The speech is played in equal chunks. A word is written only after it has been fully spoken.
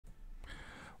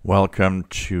Welcome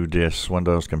to this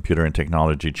Windows Computer and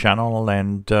Technology channel,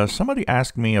 and somebody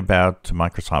asked me about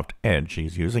Microsoft Edge.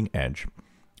 He's using Edge,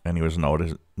 and he was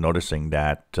noticing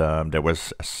that there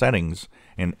was settings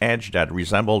in Edge that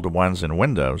resembled the ones in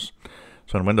Windows.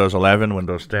 So in Windows 11,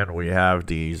 Windows 10, we have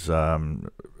these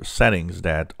settings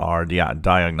that are the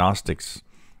diagnostics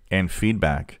and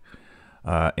feedback.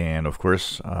 And of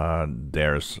course,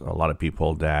 there's a lot of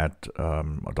people that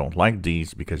don't like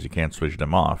these because you can't switch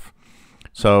them off.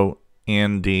 So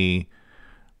in the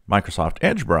Microsoft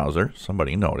Edge browser,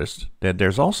 somebody noticed that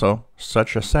there's also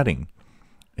such a setting.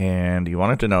 And you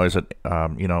wanted to know, is it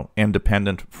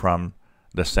independent from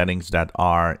the settings that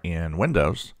are in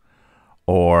Windows,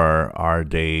 or are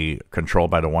they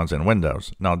controlled by the ones in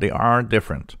Windows? No, they are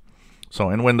different.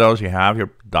 So in Windows, you have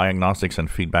your diagnostics and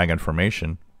feedback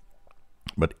information,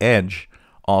 but Edge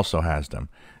also has them.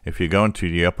 If you go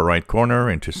into the upper right corner,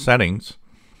 into Settings,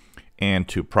 and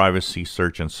to Privacy,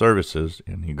 Search, and Services,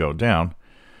 and you go down,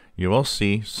 you will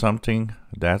see something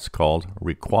that's called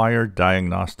Required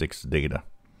Diagnostics Data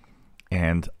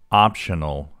and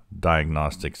Optional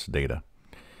Diagnostics Data.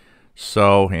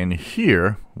 So in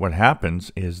here, what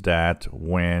happens is that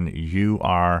when you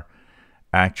are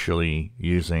actually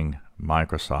using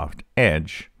Microsoft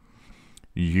Edge,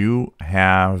 you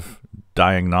have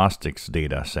diagnostics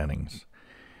data settings.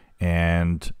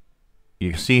 And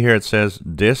you see here it says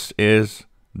this is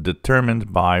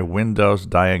determined by Windows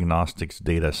Diagnostics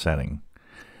Data Setting.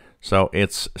 So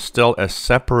it's still a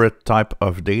separate type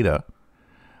of data,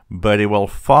 but it will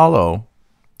follow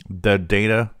the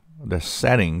data, the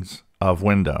settings of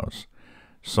Windows.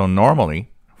 So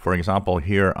normally, for example,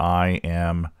 here I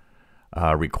am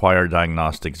required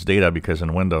diagnostics data because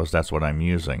in Windows that's what I'm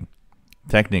using.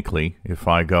 Technically, if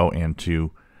I go into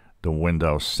the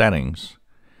Windows settings,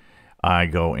 I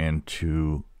go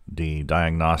into the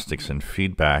diagnostics and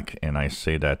feedback, and I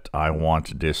say that I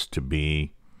want this to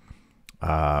be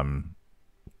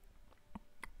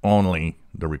only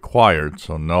the required,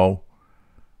 so no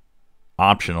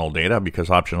optional data,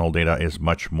 because optional data is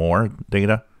much more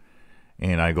data.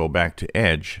 And I go back to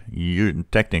Edge.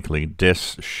 Technically,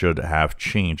 this should have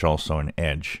changed also in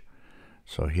Edge.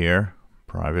 So here,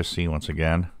 privacy once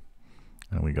again,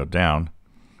 and we go down.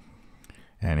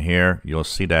 And here you'll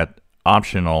see that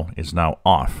optional is now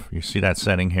off. You see that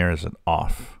setting here is an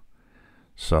off.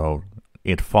 So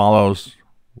it follows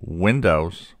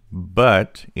Windows,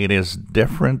 but it is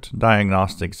different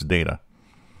diagnostics data.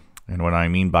 And what I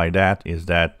mean by that is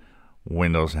that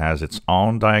Windows has its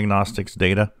own diagnostics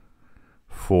data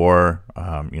for,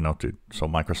 so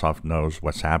Microsoft knows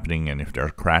what's happening, and if there are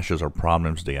crashes or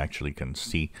problems, they actually can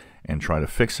see and try to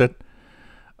fix it.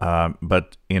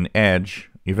 But in Edge,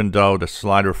 even though the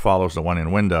slider follows the one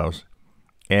in Windows,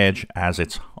 Edge has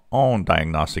its own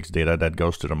diagnostics data that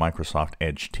goes to the Microsoft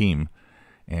Edge team.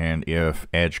 And if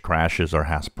Edge crashes or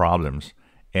has problems,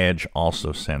 Edge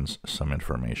also sends some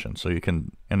information. So you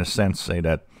can, in a sense, say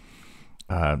that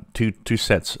two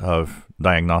sets of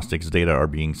diagnostics data are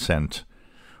being sent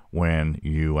when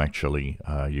you actually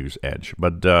use Edge.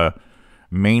 But the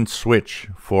main switch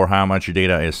for how much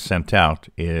data is sent out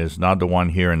is not the one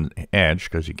here in Edge,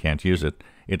 because you can't use it.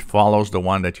 It follows the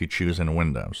one that you choose in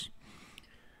Windows,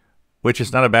 which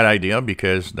is not a bad idea,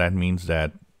 because that means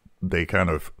that they kind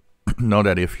of know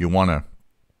that if you want to,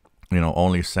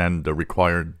 only send the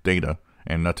required data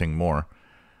and nothing more,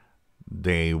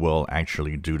 they will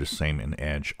actually do the same in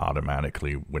Edge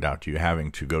automatically without you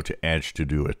having to go to Edge to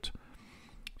do it.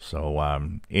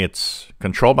 So it's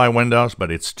controlled by Windows,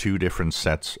 but it's two different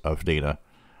sets of data.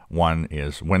 One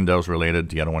is Windows related,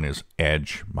 the other one is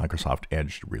Edge, Microsoft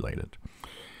Edge related.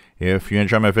 If you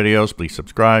enjoy my videos, please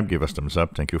subscribe, give us thumbs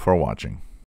up. Thank you for watching.